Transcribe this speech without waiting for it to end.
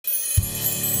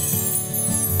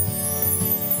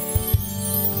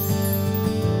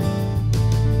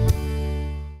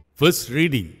First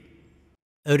reading.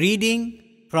 A reading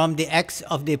from the Acts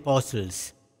of the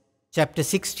Apostles, chapter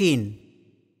 16,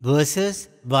 verses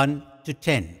 1 to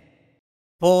 10.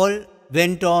 Paul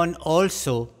went on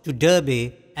also to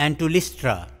Derbe and to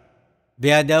Lystra,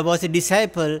 where there was a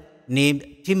disciple named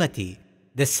Timothy,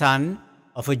 the son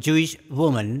of a Jewish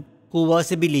woman who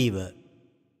was a believer,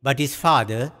 but his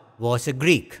father was a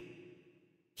Greek.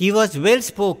 He was well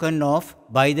spoken of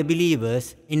by the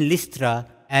believers in Lystra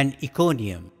and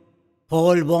Iconium.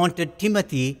 Paul wanted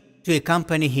Timothy to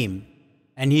accompany him,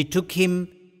 and he took him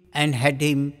and had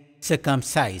him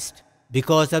circumcised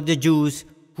because of the Jews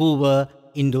who were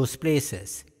in those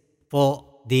places, for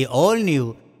they all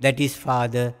knew that his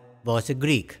father was a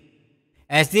Greek.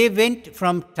 As they went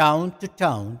from town to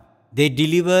town, they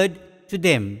delivered to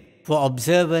them for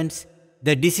observance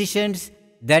the decisions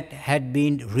that had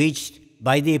been reached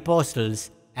by the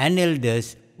apostles and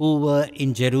elders who were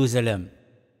in Jerusalem.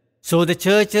 So the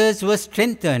churches were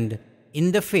strengthened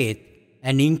in the faith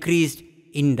and increased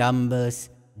in numbers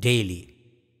daily.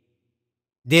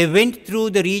 They went through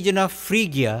the region of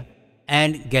Phrygia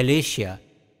and Galatia,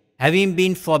 having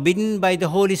been forbidden by the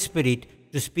Holy Spirit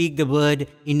to speak the word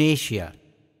in Asia.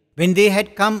 When they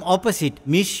had come opposite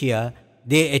Mysia,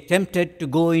 they attempted to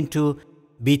go into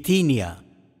Bithynia,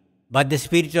 but the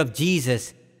Spirit of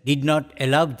Jesus did not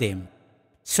allow them.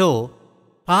 So,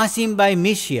 passing by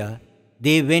Mysia,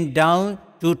 they went down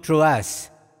to Troas.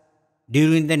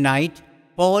 During the night,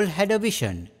 Paul had a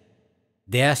vision.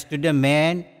 There stood a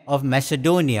man of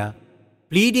Macedonia,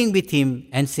 pleading with him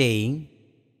and saying,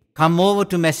 "Come over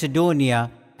to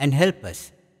Macedonia and help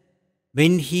us."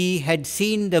 When he had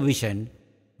seen the vision,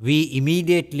 we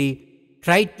immediately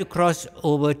tried to cross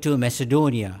over to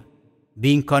Macedonia,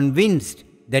 being convinced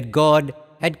that God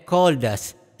had called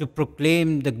us to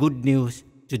proclaim the good news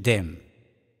to them.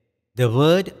 The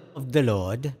word of the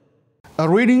Lord. A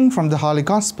reading from the Holy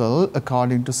Gospel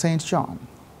according to St. John.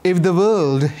 If the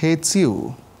world hates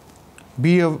you,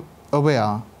 be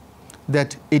aware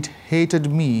that it hated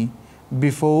me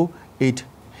before it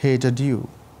hated you.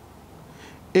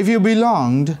 If you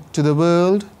belonged to the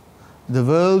world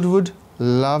would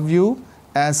love you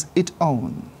as its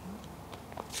own.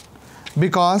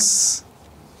 Because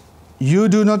you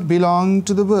do not belong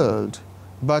to the world,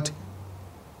 but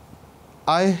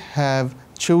I have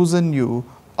chosen you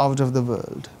out of the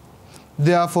world.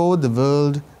 Therefore the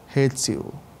world hates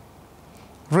you.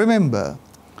 Remember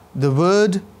the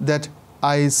word that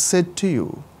I said to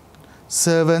you,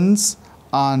 servants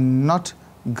are not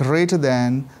greater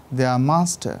than their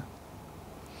master.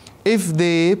 If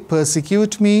they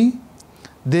persecute me,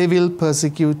 they will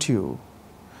persecute you.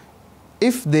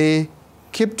 If they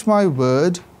kept my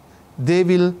word, they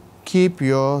will keep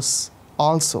yours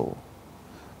also.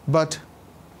 But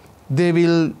they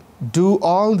will do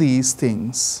all these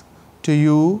things to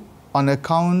you on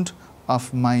account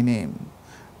of my name,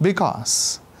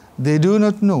 because they do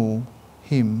not know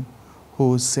him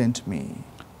who sent me.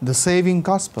 The saving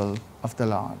gospel of the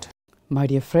Lord. My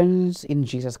dear friends in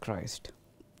Jesus Christ,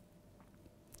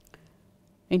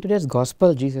 in today's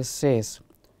gospel, Jesus says,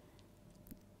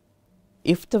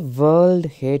 if the world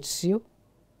hates you,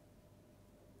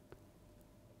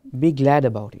 be glad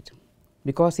about it,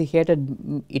 because it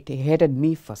hated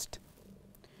me first.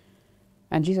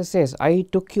 And Jesus says, I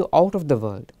took you out of the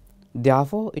world,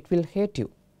 therefore it will hate you,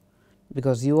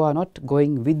 because you are not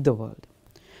going with the world.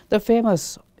 The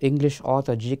famous English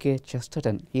author G.K.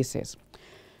 Chesterton, he says,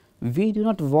 we do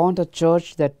not want a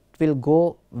church that will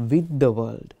go with the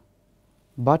world,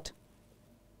 but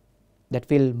that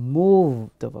will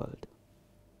move the world.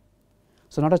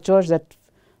 So not a church that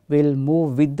will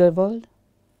move with the world,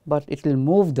 but it will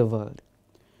move the world.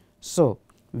 So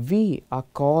we are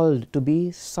called to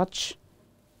be such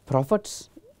prophets,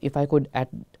 if I could add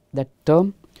that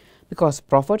term, because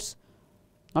prophets,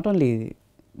 not only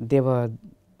they were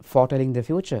foretelling the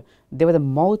future, they were the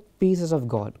mouthpieces of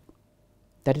God.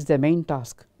 That is their main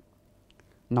task.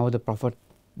 Now the prophet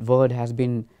word has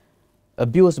been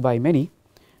abused by many.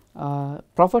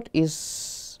 Prophet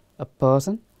is a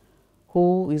person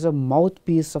who is a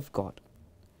mouthpiece of God,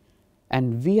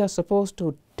 and we are supposed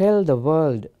to tell the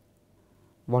world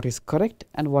what is correct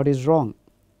and what is wrong,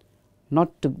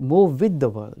 not to move with the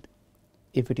world.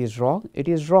 If it is wrong, it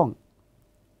is wrong.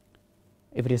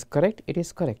 If it is correct, it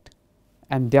is correct.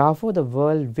 And therefore the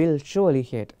world will surely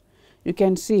hate. You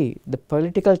can see the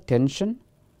political tension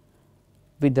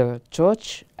with the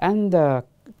church and the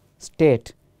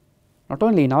state, not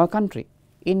only in our country,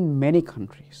 in many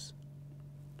countries.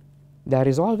 There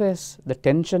is always the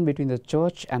tension between the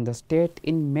church and the state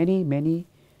in many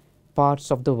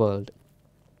parts of the world,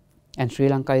 and Sri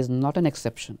Lanka is not an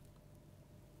exception.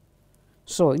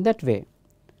 So in that way,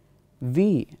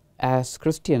 we as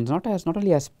Christians, not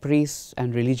only as priests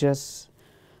and religious,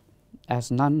 as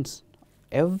nuns,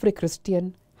 every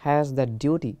Christian has that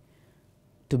duty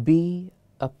to be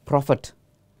a prophet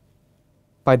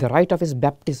by the right of his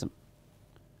baptism.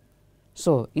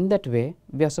 So in that way,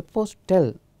 we are supposed to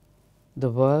tell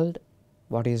the world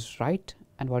what is right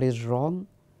and what is wrong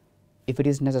if it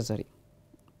is necessary.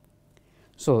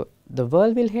 So the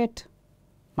world will hate,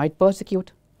 might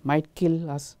persecute, might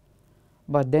kill us,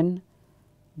 but then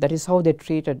that is how they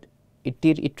treated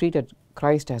it treated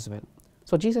Christ as well.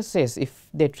 So Jesus says, if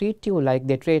they treat you like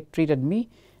they treated me,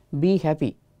 be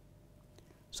happy.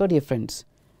 So dear friends,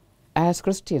 as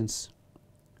Christians,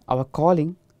 our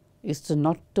calling is to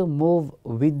not to move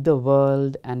with the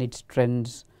world and its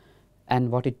trends and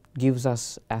what it gives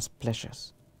us as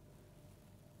pleasures.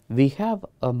 We have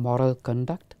a moral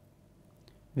conduct,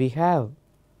 we have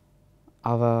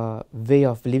our way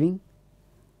of living,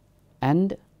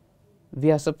 and we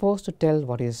are supposed to tell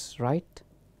what is right,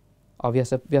 or we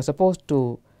are supposed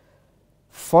to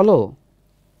follow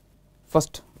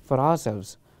first for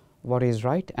ourselves what is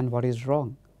right and what is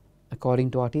wrong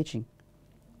according to our teaching.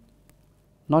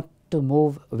 Not to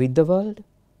move with the world,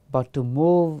 but to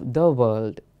move the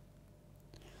world.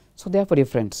 So therefore, dear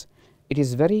friends, it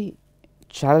is very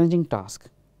challenging task.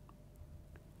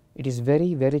 It is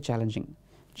very, very challenging.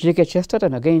 G.K.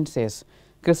 Chesterton again says,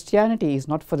 Christianity is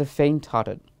not for the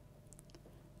faint-hearted.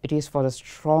 It is for the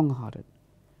strong-hearted,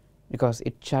 because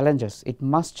it challenges, it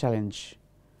must challenge.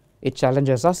 It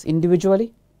challenges us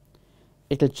individually,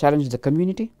 it will challenge the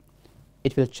community,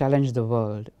 it will challenge the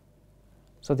world.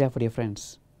 So therefore, dear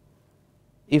friends,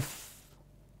 if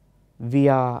we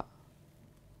are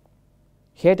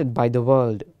hated by the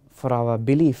world for our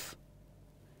belief,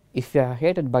 if we are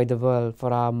hated by the world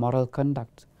for our moral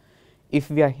conduct, if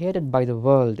we are hated by the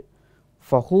world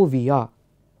for who we are,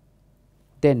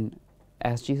 then,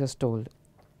 as Jesus told,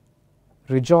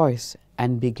 rejoice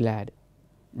and be glad,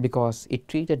 because it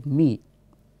treated me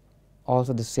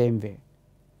also the same way.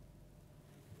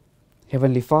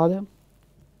 Heavenly Father,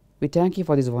 we thank you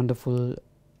for this wonderful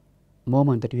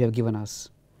moment that you have given us.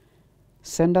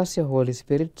 Send us your Holy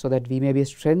Spirit so that we may be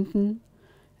strengthened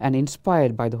and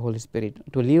inspired by the Holy Spirit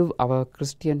to live our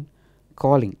Christian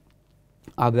calling,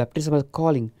 our baptismal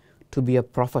calling to be a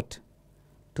prophet,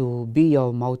 to be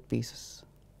your mouthpieces.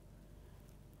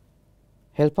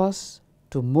 Help us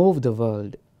to move the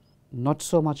world, not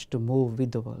so much to move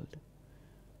with the world,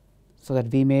 so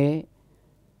that we may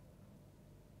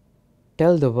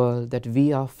tell the world that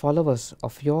we are followers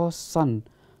of your Son,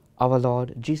 our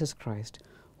Lord Jesus Christ,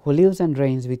 who lives and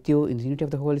reigns with you in the unity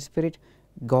of the Holy Spirit,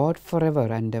 God forever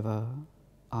and ever.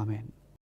 Amen.